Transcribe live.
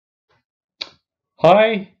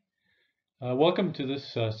Hi, welcome to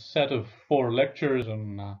this set of four lectures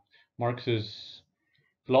on Marx's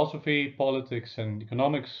philosophy, politics, and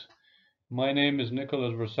economics. My name is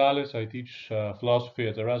Nicholas Vrousalis. I teach philosophy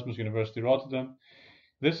at Erasmus University Rotterdam.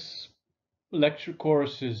 This lecture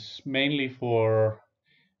course is mainly for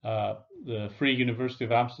the Free University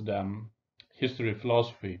of Amsterdam History of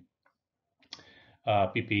Philosophy,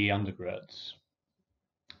 PPE undergrads.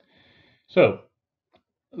 So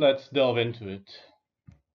let's delve into it.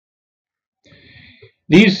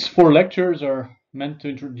 These four lectures are meant to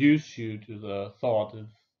introduce you to the thought of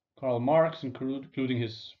Karl Marx, including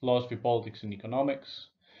his philosophy, politics, and economics.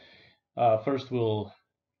 First,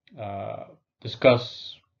 uh,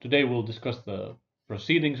 today we'll discuss the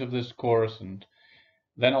proceedings of this course, and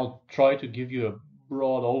then I'll try to give you a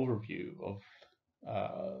broad overview of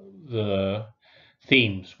the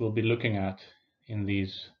themes we'll be looking at in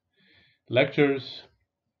these lectures.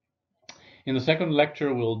 In the second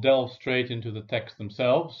lecture, we'll delve straight into the texts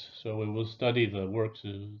themselves. So we will study the works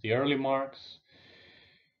of the early Marx,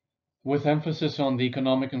 with emphasis on the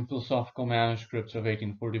economic and philosophical manuscripts of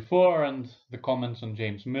 1844 and the comments on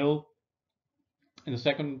James Mill. In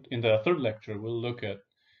the third lecture, we'll look at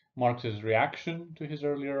Marx's reaction to his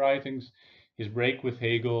earlier writings, his break with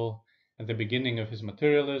Hegel, and the beginning of his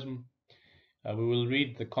materialism. We will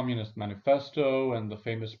read the Communist Manifesto and the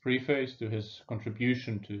famous preface to his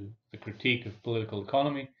contribution to the critique of political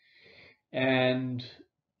economy. And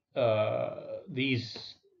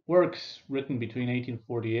these works, written between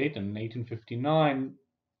 1848 and 1859,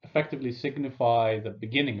 effectively signify the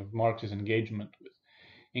beginning of Marx's engagement with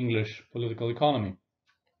English political economy.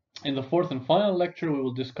 In the fourth and final lecture, we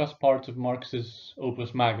will discuss parts of Marx's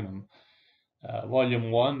opus magnum,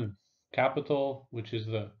 Volume 1 of Capital, which is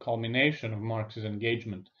the culmination of Marx's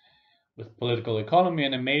engagement with political economy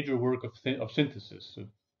and a major work of synthesis of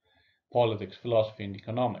politics, philosophy, and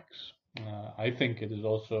economics. I think it is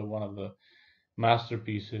also one of the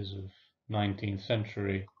masterpieces of 19th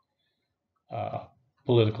century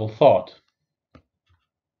political thought.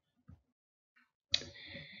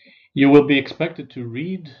 You will be expected to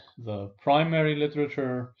read the primary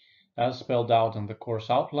literature as spelled out in the course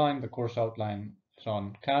outline. The course outline is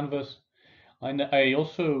on Canvas. I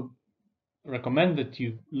also recommend that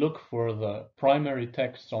you look for the primary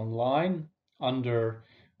texts online under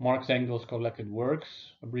Marx Engels Collected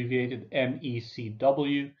Works, abbreviated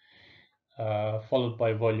MECW, followed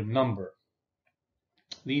by volume number.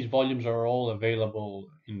 These volumes are all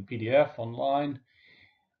available in PDF online,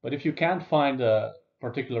 but if you can't find a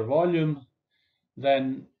particular volume,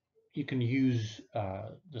 then you can use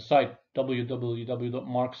the site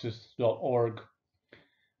www.marxist.org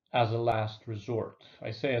as a last resort.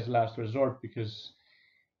 I say as a last resort because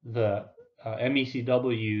the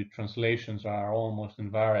MECW translations are almost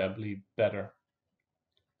invariably better.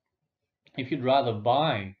 If you'd rather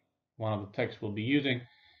buy one of the texts we'll be using,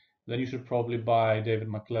 then you should probably buy David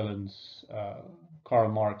McClelland's Karl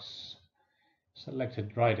Marx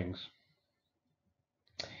selected writings.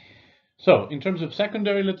 So, in terms of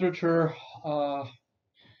secondary literature,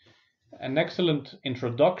 an excellent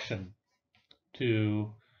introduction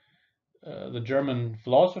to the German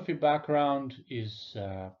philosophy background is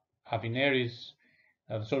Avineri's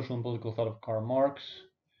The Social and Political Thought of Karl Marx.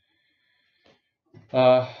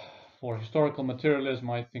 For historical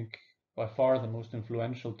materialism, I think by far the most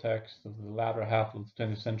influential text of the latter half of the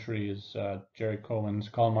 20th century is Jerry Cohen's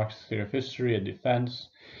Karl Marx's Theory of History, A Defense.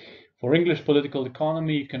 For English political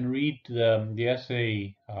economy, you can read the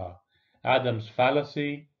essay Adam's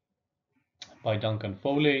Fallacy by Duncan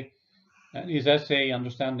Foley. And his essay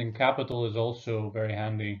Understanding Capital is also very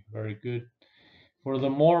handy, very good. For the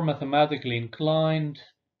more mathematically inclined,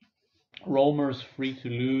 Romer's Free to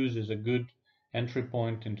Lose is a good entry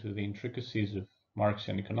point into the intricacies of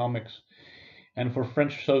Marxian economics. And for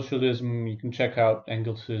French socialism, you can check out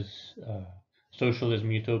Engels's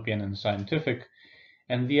Socialism, Utopian and Scientific,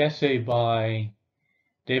 and the essay by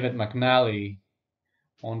David McNally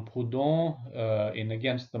on Proudhon in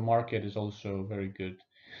Against the Market is also very good.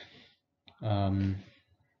 In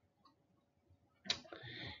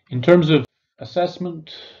terms of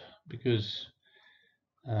assessment, because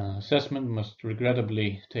assessment must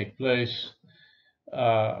regrettably take place,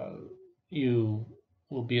 you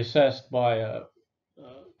will be assessed by a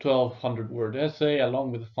 1,200-word essay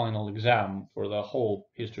along with a final exam for the whole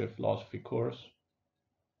History of Philosophy course.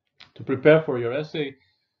 To prepare for your essay,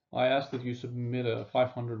 I ask that you submit a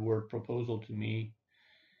 500-word proposal to me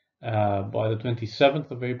by the 27th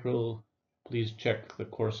of April. Please check the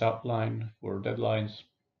course outline for deadlines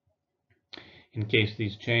in case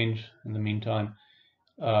these change in the meantime.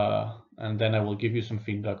 and then I will give you some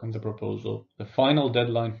feedback on the proposal. The final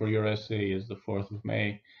deadline for your essay is the 4th of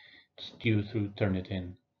May. It's due to turn it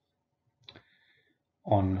in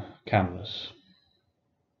on Canvas.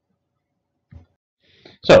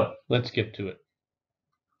 So let's get to it.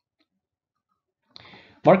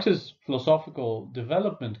 Marx's philosophical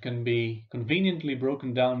development can be conveniently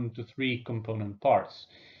broken down into three component parts.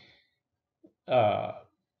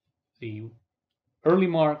 The early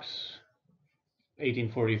Marx,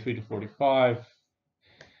 1843 to 45,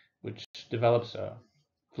 which develops a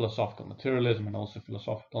philosophical materialism and also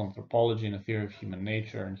philosophical anthropology and a theory of human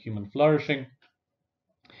nature and human flourishing.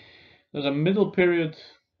 There's a middle period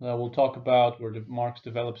that we'll talk about where Marx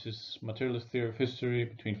develops his materialist theory of history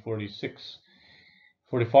between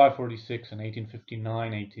 45, 46, and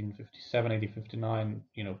 1859, 1857, 1859.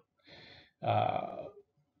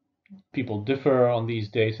 People differ on these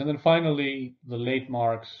dates. And then finally, the late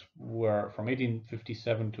Marx, where from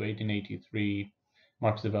 1857 to 1883,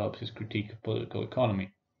 Marx develops his critique of political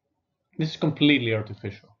economy. This is completely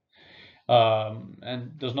artificial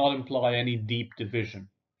and does not imply any deep division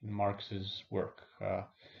in Marx's work.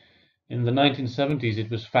 In the 1970s, it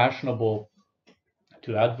was fashionable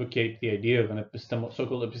to advocate the idea of an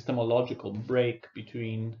so-called epistemological break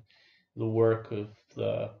between the work of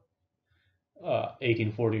the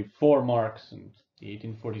 1844 Marx and the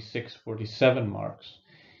 1846-47 Marx,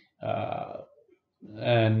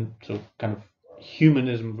 and so kind of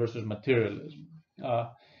humanism versus materialism.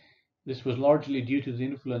 This was largely due to the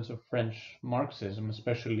influence of French Marxism,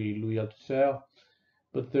 especially Louis Althusser,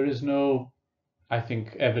 but there is no, I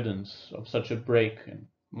think, evidence of such a break in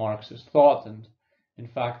Marx's thought, and in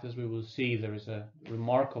fact, as we will see, there is a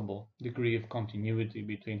remarkable degree of continuity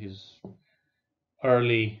between his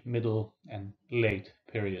early, middle, and late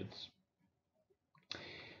periods.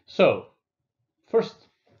 So, first,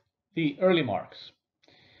 the early Marx.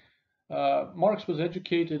 Marx was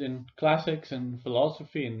educated in classics and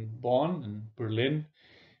philosophy in Bonn and Berlin,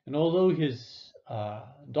 and although his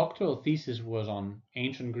doctoral thesis was on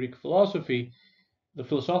ancient Greek philosophy, the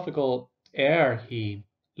philosophical air he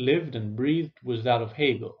lived and breathed was that of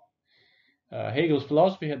Hegel. Hegel's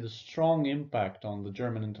philosophy had a strong impact on the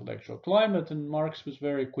German intellectual climate, and Marx was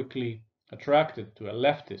very quickly attracted to a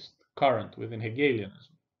leftist current within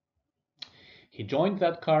Hegelianism. He joined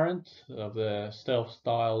that current of the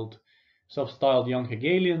self-styled young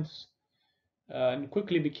Hegelians and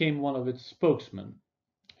quickly became one of its spokesmen.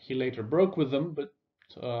 He later broke with them, but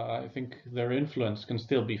I think their influence can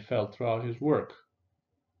still be felt throughout his work.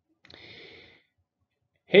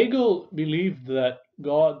 Hegel believed that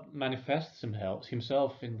God manifests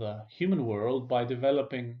himself in the human world by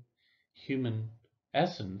developing human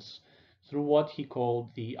essence through what he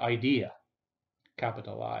called the idea,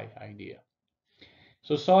 capital I, idea.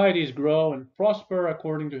 Societies grow and prosper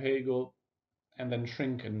according to Hegel, and then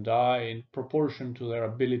shrink and die in proportion to their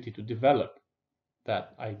ability to develop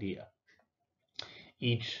that idea.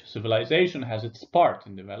 Each civilization has its part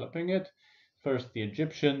in developing it. First the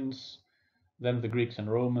Egyptians, then the Greeks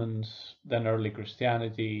and Romans, then early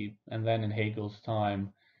Christianity, and then in Hegel's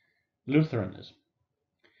time, Lutheranism.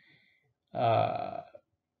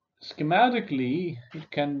 Schematically,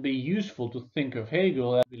 it can be useful to think of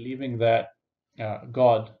Hegel as believing that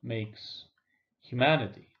God makes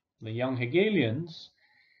humanity. The young Hegelians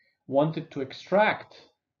wanted to extract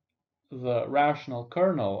the rational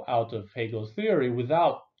kernel out of Hegel's theory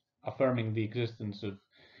without affirming the existence of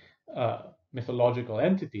mythological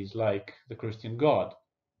entities like the Christian God.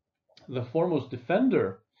 The foremost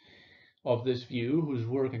defender of this view, whose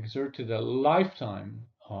work exerted a lifetime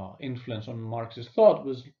influence on Marx's thought,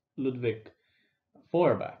 was Ludwig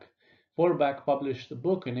Feuerbach. Feuerbach published a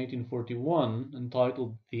book in 1841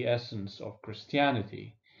 entitled The Essence of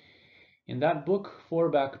Christianity. In that book,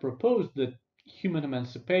 Feuerbach proposed that human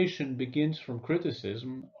emancipation begins from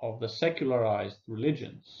criticism of the secularized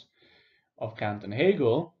religions of Kant and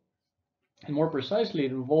Hegel, and more precisely,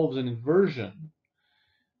 it involves an inversion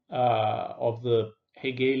of the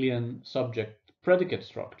Hegelian subject-predicate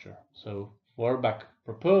structure. So Feuerbach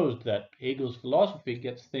proposed that Hegel's philosophy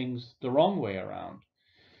gets things the wrong way around.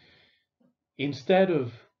 Instead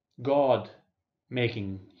of God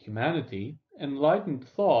making humanity, enlightened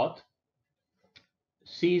thought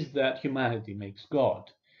sees that humanity makes God.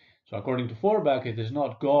 So according to Feuerbach, it is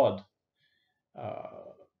not God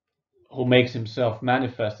who makes himself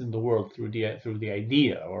manifest in the world through the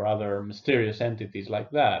idea or other mysterious entities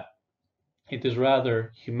like that. It is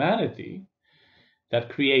rather humanity that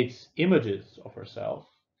creates images of herself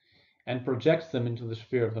and projects them into the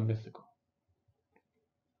sphere of the mythical.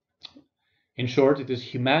 In short, it is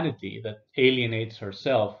humanity that alienates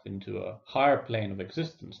herself into a higher plane of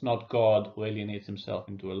existence, not God who alienates himself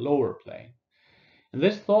into a lower plane. And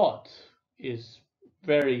this thought is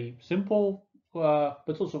very simple,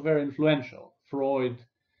 but also very influential. Freud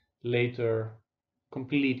later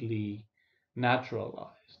completely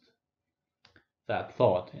naturalized that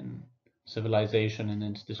thought in Civilization and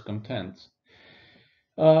its Discontents.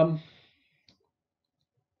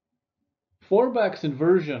 Feuerbach's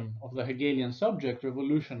inversion of the Hegelian subject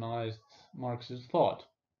revolutionized Marx's thought.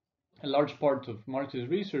 A large part of Marx's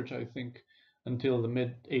research, I think, until the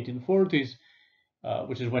mid-1840s,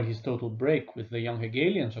 which is when his total break with the young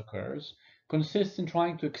Hegelians occurs, consists in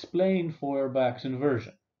trying to explain Feuerbach's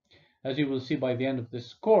inversion. As you will see by the end of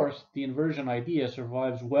this course, the inversion idea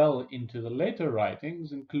survives well into the later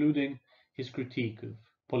writings, including his critique of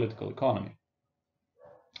political economy.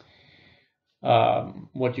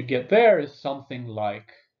 What you get there is something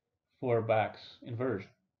like Feuerbach's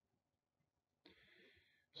inversion.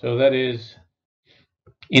 So that is,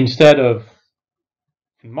 instead of,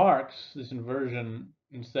 in Marx, this inversion,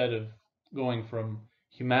 instead of going from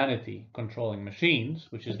humanity controlling machines,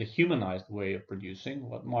 which is the humanized way of producing,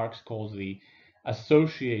 what Marx calls the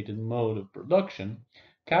associated mode of production,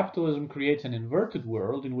 capitalism creates an inverted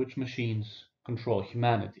world in which machines control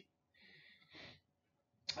humanity.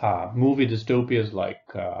 Movie dystopias like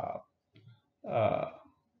The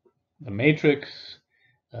Matrix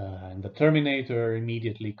and The Terminator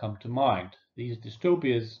immediately come to mind. These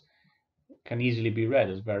dystopias can easily be read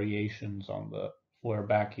as variations on the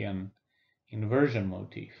Feuerbachian inversion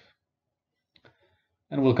motif.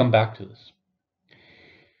 And we'll come back to this.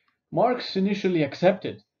 Marx initially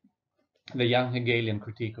accepted the young Hegelian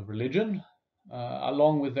critique of religion,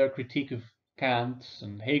 along with their critique of Kant's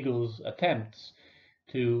and Hegel's attempts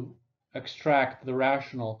to extract the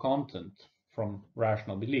rational content from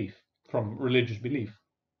rational belief, from religious belief.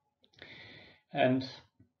 And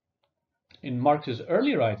in Marx's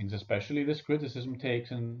early writings especially, this criticism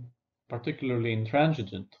takes an particularly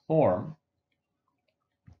intransigent form.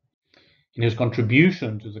 In his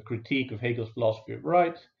contribution to the critique of Hegel's philosophy of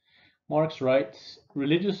right, Marx writes,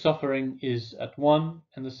 religious suffering is at one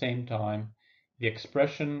and the same time the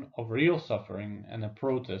expression of real suffering and a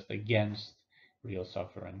protest against real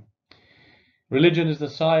suffering. Religion is the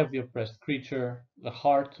sigh of the oppressed creature, the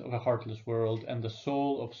heart of a heartless world, and the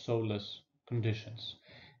soul of soulless conditions.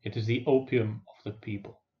 It is the opium of the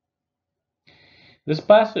people. This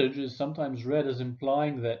passage is sometimes read as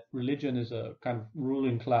implying that religion is a kind of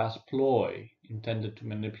ruling class ploy intended to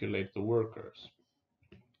manipulate the workers.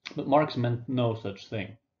 But Marx meant no such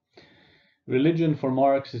thing. Religion for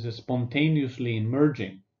Marx is a spontaneously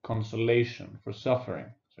emerging consolation for suffering.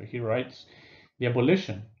 So he writes, the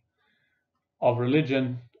abolition of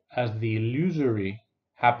religion as the illusory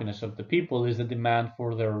happiness of the people is the demand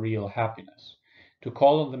for their real happiness. To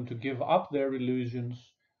call on them to give up their illusions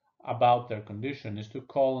about their condition is to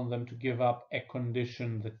call on them to give up a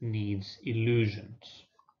condition that needs illusions.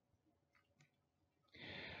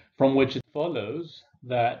 From which it follows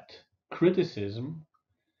that criticism,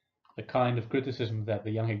 the kind of criticism that the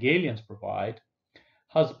young Hegelians provide,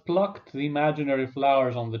 has plucked the imaginary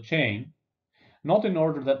flowers on the chain, not in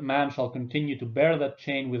order that man shall continue to bear that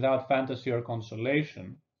chain without fantasy or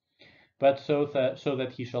consolation, but so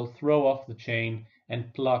that he shall throw off the chain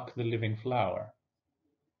and pluck the living flower.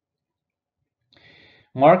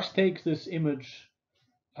 Marx takes this image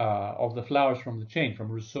of the flowers from the chain from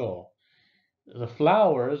Rousseau. The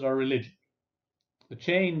flowers are religion. The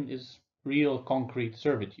chain is real concrete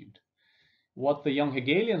servitude. What the young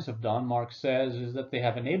Hegelians have done, Marx says, is that they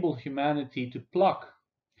have enabled humanity to pluck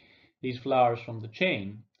these flowers from the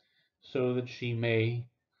chain so that she may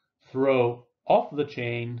throw off the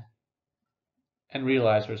chain and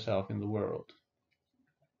realize herself in the world.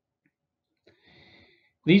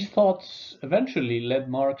 These thoughts eventually led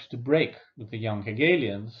Marx to break with the young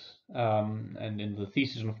Hegelians, and in the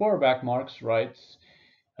thesis on Feuerbach, Marx writes,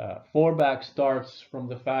 Feuerbach starts from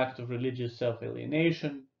the fact of religious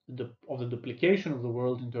self-alienation, of the duplication of the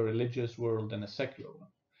world into a religious world and a secular one.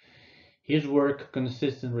 His work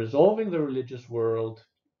consists in resolving the religious world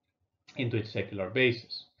into its secular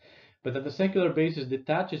basis, but that the secular basis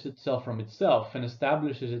detaches itself from itself and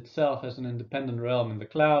establishes itself as an independent realm in the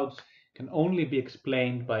clouds can only be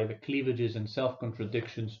explained by the cleavages and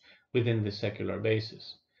self-contradictions within the secular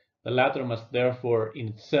basis. The latter must therefore in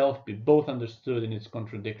itself be both understood in its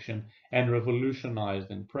contradiction and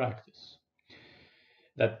revolutionized in practice.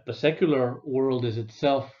 That the secular world is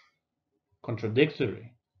itself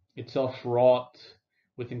contradictory, itself fraught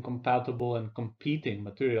with incompatible and competing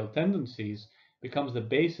material tendencies, becomes the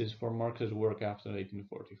basis for Marx's work after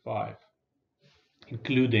 1845.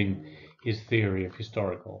 including his theory of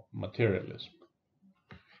historical materialism.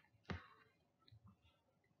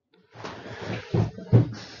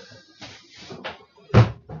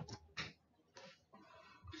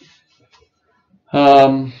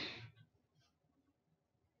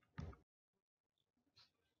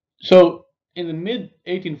 So in the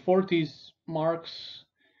mid-1840s, Marx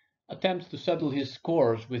attempts to settle his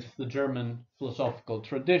scores with the German philosophical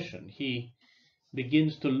tradition. He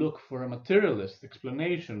begins to look for a materialist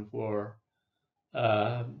explanation for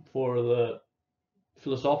the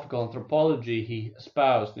philosophical anthropology he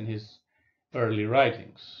espoused in his early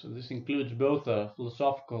writings. So this includes both a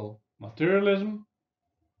philosophical materialism,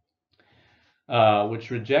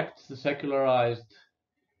 which rejects the secularized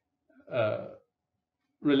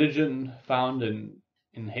religion found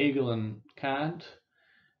in Hegel and Kant,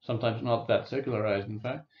 sometimes not that secularized, in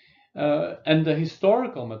fact, and the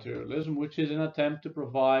historical materialism, which is an attempt to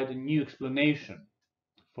provide a new explanation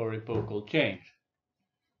for epochal change.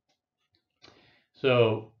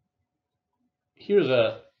 So here's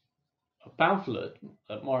a pamphlet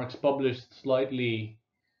that Marx published slightly,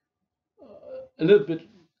 a little bit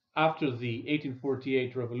after the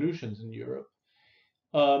 1848 revolutions in Europe,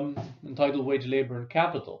 entitled Wage, Labor, and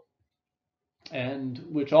Capital, and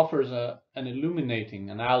which offers an illuminating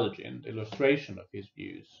analogy and illustration of his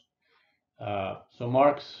views. So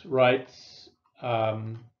Marx writes,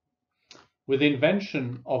 with the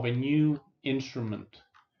invention of a new instrument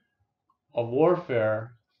of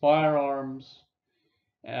warfare, firearms,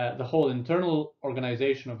 the whole internal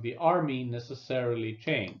organization of the army necessarily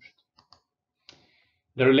changed.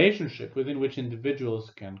 The relationship within which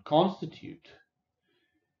individuals can constitute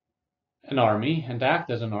an army and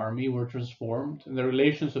act as an army were transformed, and the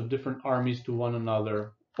relations of different armies to one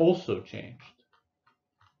another also changed.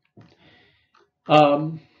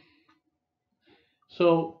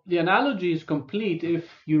 So the analogy is complete if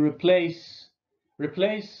you replace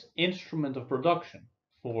instrument of production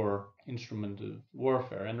for instrument of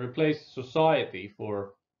warfare and replace society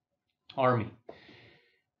for army.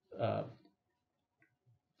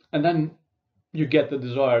 And then you get the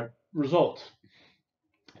desired result.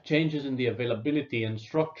 Changes in the availability and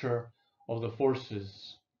structure of the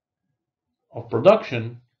forces of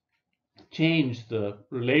production change the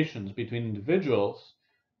relations between individuals,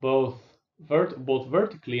 both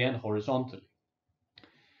vertically and horizontally.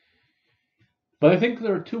 But I think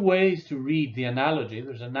there are two ways to read the analogy.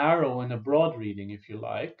 There's a narrow and a broad reading, if you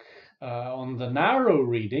like. On the narrow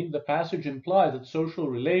reading, the passage implies that social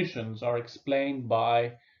relations are explained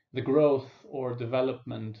by the growth or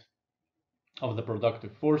development of the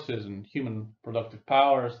productive forces and human productive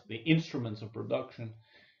powers, the instruments of production,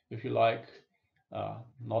 if you like,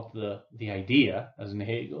 not the idea, as in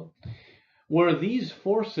Hegel, where these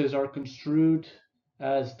forces are construed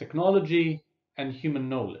as technology and human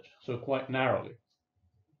knowledge, so quite narrowly.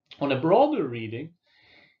 On a broader reading,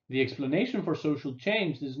 the explanation for social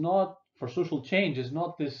change is not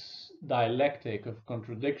this dialectic of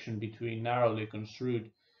contradiction between narrowly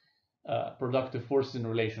construed productive forces in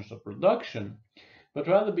relations of production, but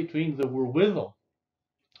rather between the wherewithal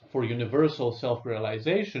for universal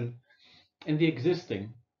self-realization and the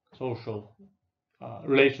existing social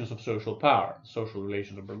relations of social power, social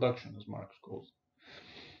relations of production, as Marx calls it.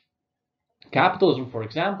 Capitalism, for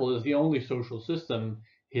example, is the only social system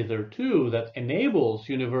hitherto that enables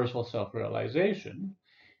universal self-realization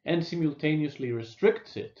and simultaneously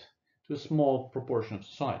restricts it to a small proportion of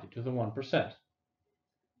society, to the 1%.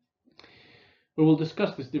 We will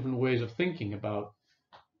discuss these different ways of thinking about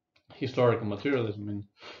historical materialism in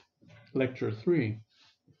lecture 3.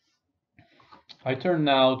 I turn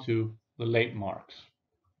now to the late Marx.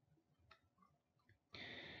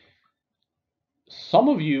 Some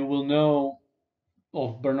of you will know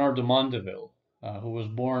of Bernardo Mandeville, who was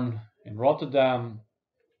born in Rotterdam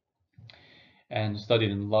and studied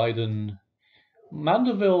in Leiden.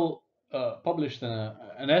 Mandeville published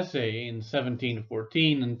an essay in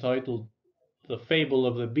 1714 entitled The Fable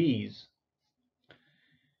of the Bees.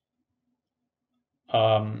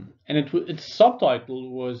 And its subtitle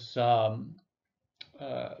was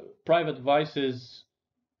Private Vices,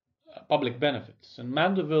 Public Benefits. And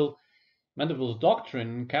Mandeville's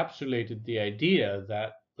doctrine encapsulated the idea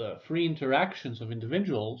that the free interactions of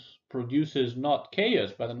individuals produces not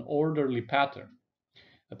chaos, but an orderly pattern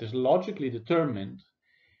that is logically determined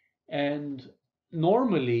and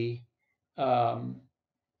normally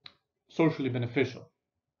socially beneficial.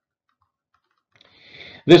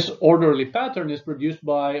 This orderly pattern is produced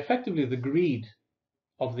by effectively the greed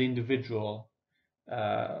of the individual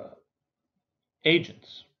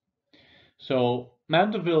agents. So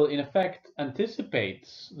Mandeville, in effect,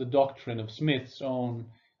 anticipates the doctrine of Smith's own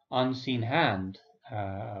unseen hand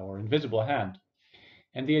or invisible hand.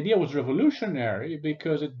 And the idea was revolutionary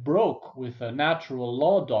because it broke with a natural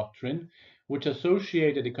law doctrine which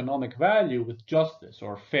associated economic value with justice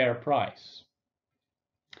or fair price.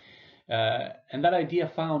 And that idea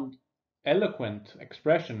found eloquent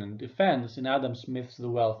expression and defense in Adam Smith's The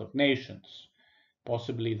Wealth of Nations,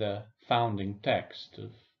 possibly the founding text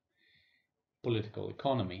of political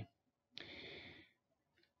economy.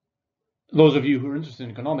 Those of you who are interested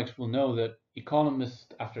in economics will know that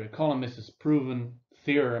economist after economist has proven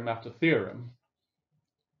theorem after theorem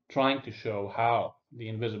trying to show how the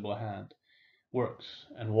invisible hand works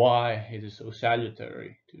and why it is so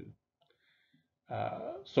salutary to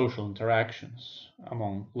social interactions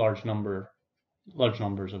among large numbers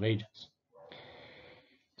of agents.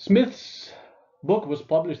 Smith's book was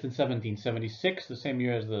published in 1776, the same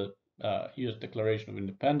year as the U.S. Declaration of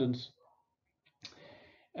Independence.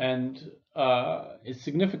 And its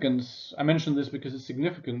significance, I mention this because its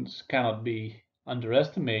significance cannot be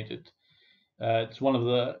underestimated. It's one of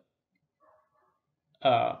the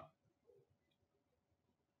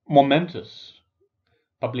momentous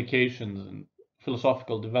publications and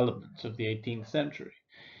philosophical developments of the 18th century.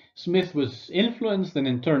 Smith was influenced and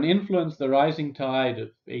in turn influenced the rising tide of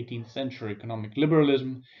 18th century economic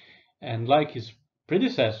liberalism, and like his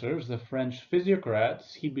predecessors, the French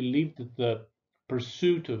physiocrats, he believed that the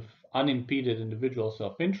pursuit of unimpeded individual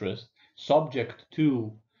self-interest, subject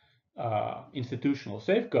to institutional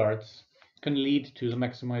safeguards, can lead to the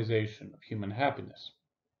maximization of human happiness.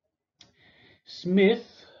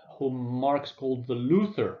 Smith, whom Marx called the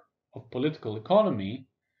Luther of political economy,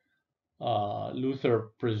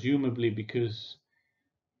 Luther presumably because,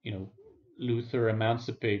 Luther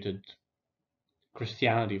emancipated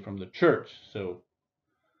Christianity from the church, so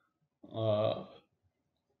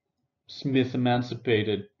Smith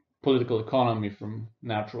emancipated political economy from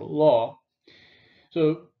natural law.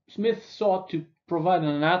 So Smith sought to provide an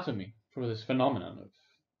anatomy for this phenomenon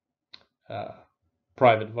of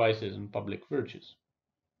private vices and public virtues.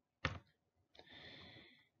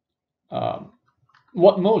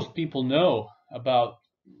 What most people know about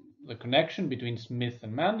the connection between Smith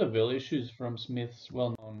and Mandeville issues from Smith's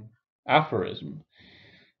well-known aphorism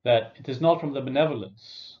that it is not from the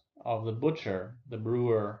benevolence of the butcher, the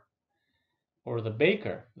brewer, or the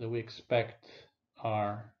baker that we expect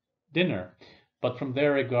our dinner, but from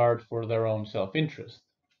their regard for their own self-interest.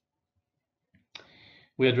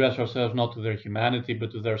 We address ourselves not to their humanity,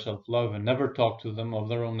 but to their self-love, and never talk to them of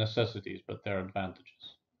their own necessities, but their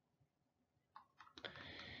advantages.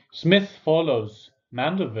 Smith follows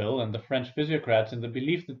Mandeville and the French physiocrats in the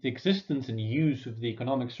belief that the existence and use of the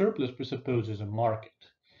economic surplus presupposes a market,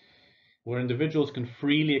 where individuals can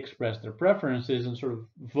freely express their preferences and sort of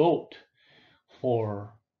vote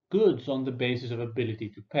for goods on the basis of ability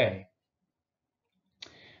to pay.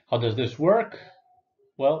 How does this work?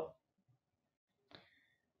 Well,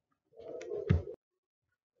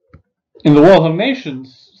 in The Wealth of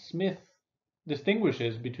Nations, Smith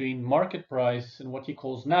distinguishes between market price and what he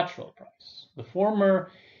calls natural price. The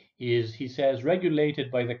former is, he says,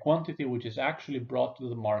 regulated by the quantity which is actually brought to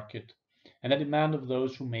the market and the demand of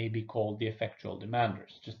those who may be called the effectual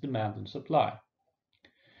demanders, just demand and supply.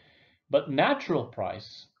 But natural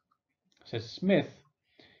price, says Smith,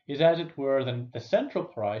 is as it were the central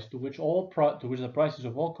price to which the prices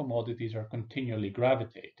of all commodities are continually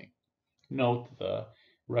gravitating. Note the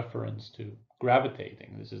reference to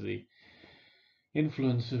gravitating. This is the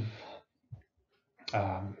influence of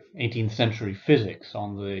 18th century physics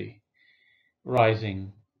on the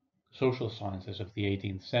rising social sciences of the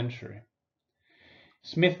 18th century.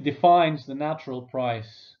 Smith defines the natural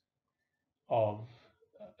price of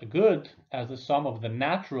a good as the sum of the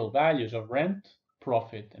natural values of rent,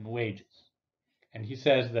 profit, and wages. And he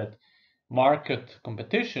says that market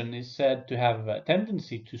competition is said to have a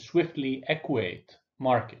tendency to swiftly equate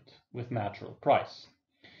market with natural price.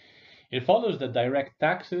 It follows that direct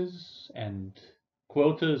taxes and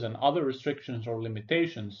quotas and other restrictions or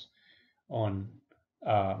limitations on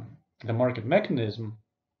the market mechanism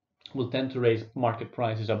will tend to raise market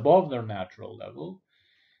prices above their natural level,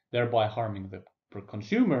 thereby harming the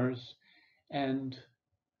consumers, and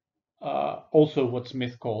also what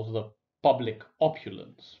Smith calls the public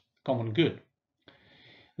opulence, common good.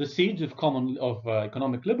 The seeds of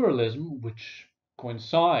economic liberalism, which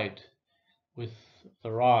coincide with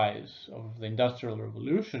the rise of the Industrial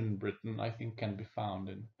Revolution in Britain, I think can be found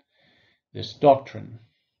in this doctrine.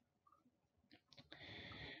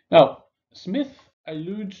 Now, Smith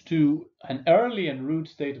alludes to an early and rude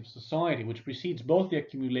state of society which precedes both the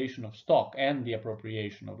accumulation of stock and the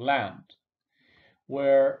appropriation of land,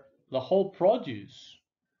 where the whole produce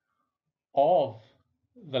of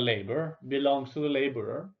the labor belongs to the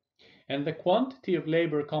laborer, and the quantity of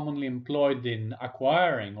labor commonly employed in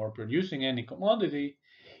acquiring or producing any commodity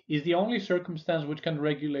is the only circumstance which can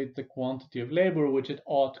regulate the quantity of labor which it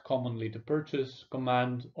ought commonly to purchase,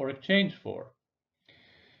 command, or exchange for.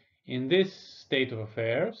 In this state of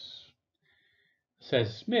affairs,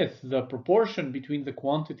 says Smith, the proportion between the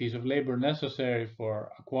quantities of labor necessary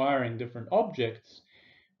for acquiring different objects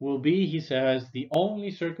will be, he says, the only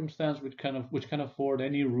circumstance which can afford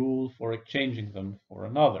any rule for exchanging them for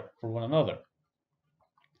one another.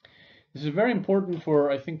 This is very important for,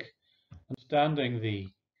 I think, understanding the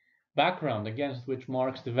background against which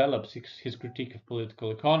Marx develops his critique of political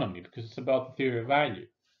economy, because it's about the theory of value.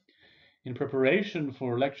 In preparation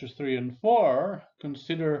for lectures 3 and 4,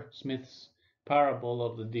 consider Smith's parable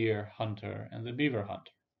of the deer hunter and the beaver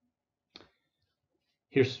hunter.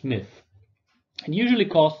 Here's Smith. It usually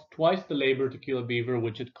costs twice the labor to kill a beaver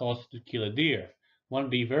which it costs to kill a deer. One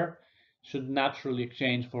beaver should naturally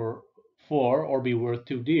exchange for or be worth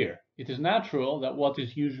 2 deer. It is natural that what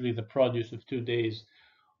is usually the produce of 2 days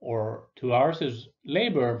or 2 hours'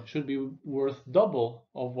 labor should be worth double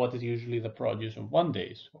of what is usually the produce of 1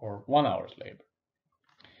 day's or 1 hour's labor.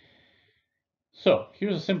 So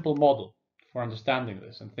here's a simple model for understanding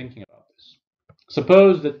this and thinking about this.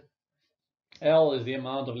 Suppose that L is the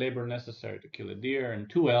amount of labor necessary to kill a deer, and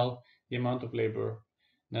 2L, the amount of labor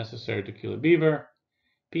necessary to kill a beaver.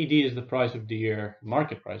 PD is the price of deer,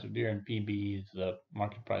 market price of deer, and PB is the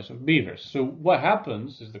market price of beavers. So what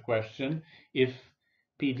happens is the question if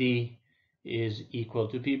PD is equal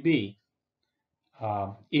to PB.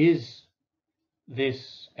 Is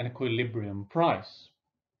this an equilibrium price?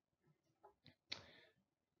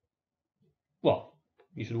 Well,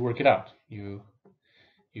 you should work it out. You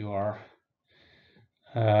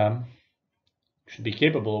should be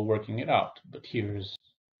capable of working it out. But here's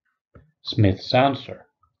Smith's answer.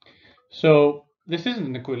 So this isn't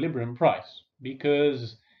an equilibrium price,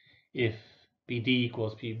 because if PD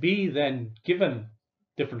equals PB, then given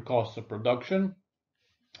different costs of production,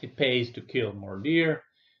 it pays to kill more deer,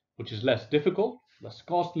 which is less difficult, less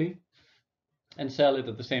costly, and sell it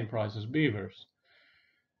at the same price as beavers.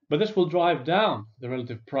 But this will drive down the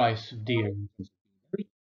relative price of deer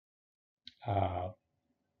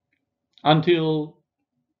until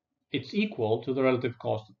it's equal to the relative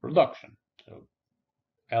cost of production, so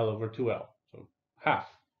L over 2L, so half.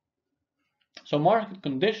 So market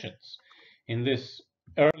conditions in this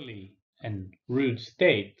early and rude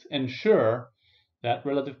state ensure that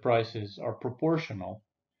relative prices are proportional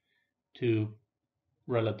to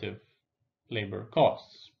relative labor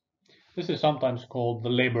costs. This is sometimes called the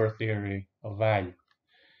labor theory of value.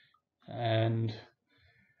 And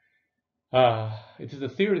it is a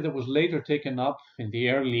theory that was later taken up in the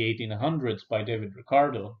early 1800s by David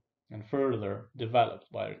Ricardo and further developed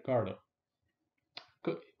by Ricardo.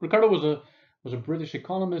 Ricardo was a British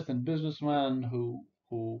economist and businessman who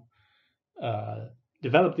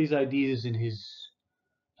developed these ideas in his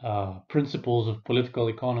principles of political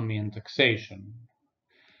economy and taxation.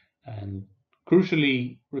 And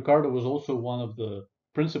crucially, Ricardo was also one of the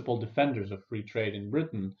principal defenders of free trade in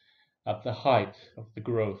Britain at the height of the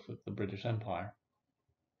growth of the British Empire.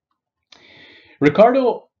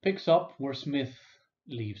 Ricardo picks up where Smith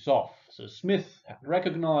leaves off. So Smith had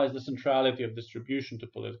recognized the centrality of distribution to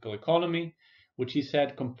political economy, which he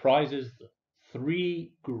said comprises the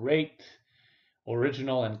 3 great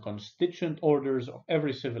original and constituent orders of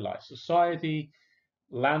every civilized society: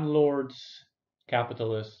 landlords,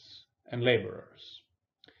 capitalists, and laborers,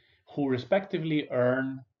 who respectively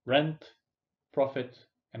earn rent, profit,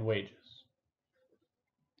 and wages.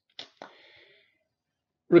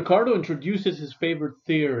 Ricardo introduces his favorite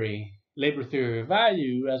theory, labor theory of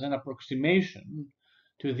value, as an approximation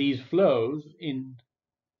to these flows in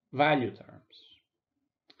value terms.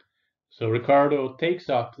 So Ricardo takes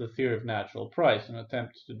up the theory of natural price and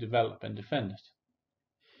attempts to develop and defend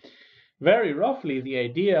it. Very roughly, the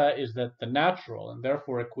idea is that the natural and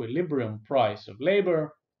therefore equilibrium price of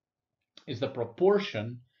labor is the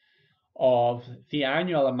proportion of the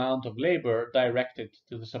annual amount of labor directed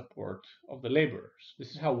to the support of the laborers.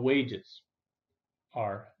 This is how wages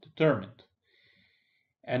are determined.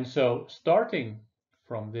 And so, starting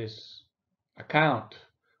from this account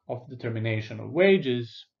of determination of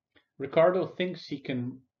wages, Ricardo thinks he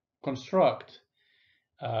can construct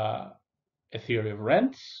a theory of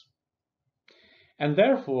rents and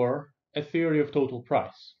therefore a theory of total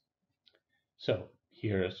price. So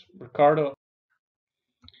here's Ricardo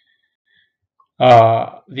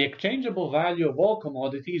The exchangeable value of all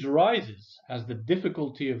commodities rises as the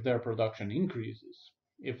difficulty of their production increases.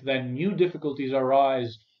 If then new difficulties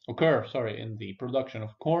occur in the production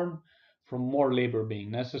of corn from more labor being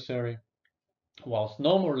necessary, whilst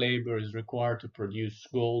no more labor is required to produce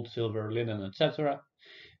gold, silver, linen, etc.,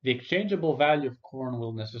 the exchangeable value of corn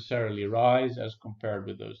will necessarily rise as compared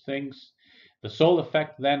with those things. The sole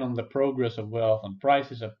effect then on the progress of wealth and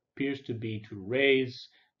prices appears to be to raise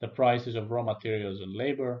the prices of raw materials and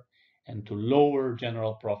labor, and to lower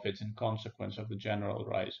general profits in consequence of the general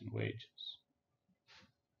rise in wages.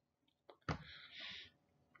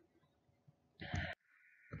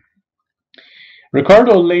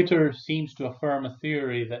 Ricardo later seems to affirm a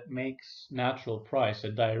theory that makes natural price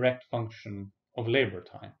a direct function of labor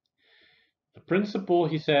time. The principle,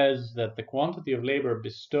 he says, that the quantity of labor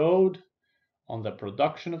bestowed on the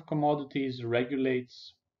production of commodities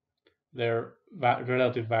regulates their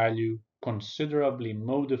relative value, considerably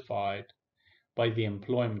modified by the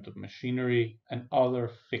employment of machinery and other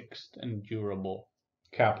fixed and durable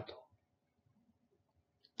capital.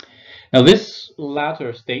 Now, this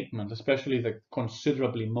latter statement, especially the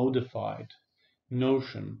considerably modified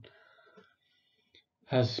notion,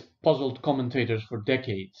 has puzzled commentators for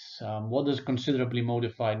decades. What does considerably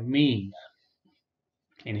modified mean?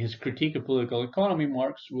 In his critique of political economy,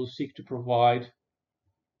 Marx will seek to provide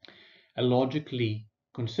a logically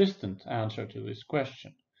consistent answer to this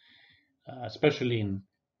question. Especially in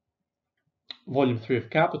Volume 3 of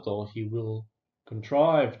Capital, he will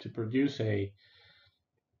contrive to produce a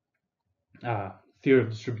theory of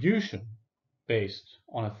distribution based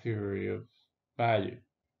on a theory of value.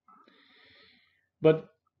 But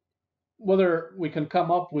whether we can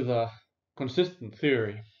come up with a consistent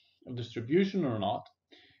theory of distribution or not,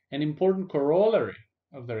 an important corollary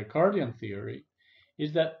of the Ricardian theory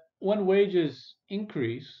is that when wages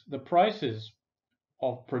increase, the prices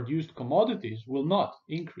of produced commodities will not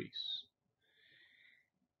increase,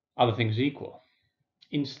 other things equal.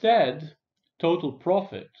 Instead, total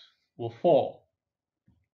profit will fall.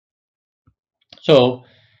 So,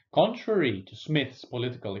 contrary to Smith's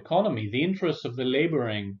political economy, the interests of the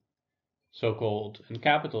laboring so-called and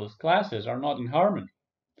capitalist classes are not in harmony.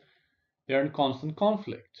 They are in constant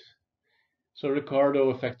conflict. So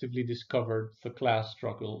Ricardo effectively discovered the class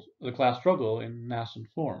struggle in nascent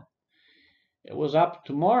form. It was up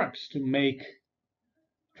to Marx to make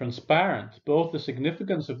transparent both the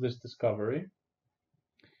significance of this discovery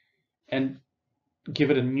and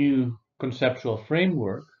give it a new conceptual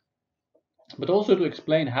framework, but also to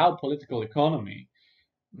explain how political economy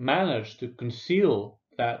managed to conceal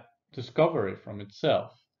that discovery from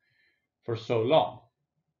itself for so long.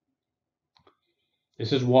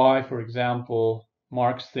 This is why, for example,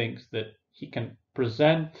 Marx thinks that he can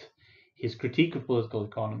present his critique of political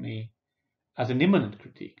economy as an immanent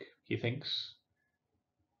critique. He thinks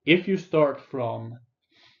if you start from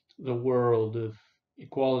the world of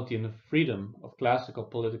equality and of freedom of classical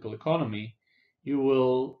political economy, you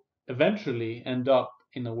will eventually end up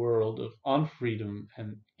in a world of unfreedom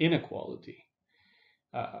and inequality.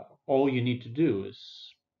 All you need to do is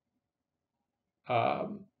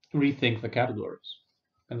rethink the categories,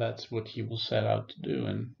 and that's what he will set out to do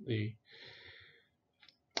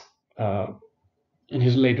in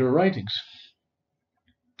his later writings.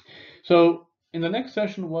 So, in the next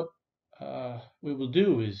session, what we will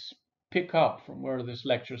do is pick up from where this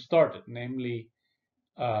lecture started, namely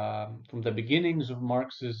from the beginnings of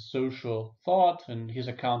Marx's social thought and his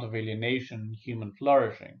account of alienation and human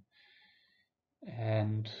flourishing.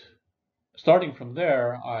 And starting from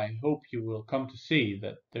there, I hope you will come to see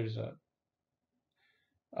that there's a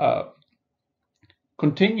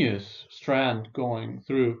continuous strand going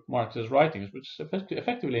through Marx's writings, which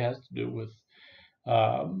effectively has to do with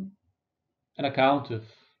a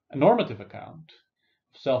normative account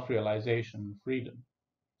of self-realization and freedom.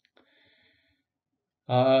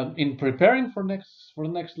 In preparing for the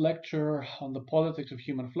next lecture on the politics of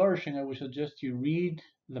human flourishing, I would suggest you read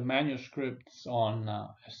the manuscripts on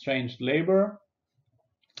estranged labor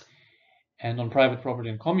and on private property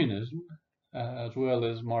and communism, as well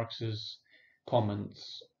as Marx's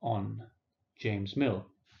comments on James Mill.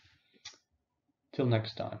 Till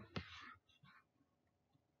next time.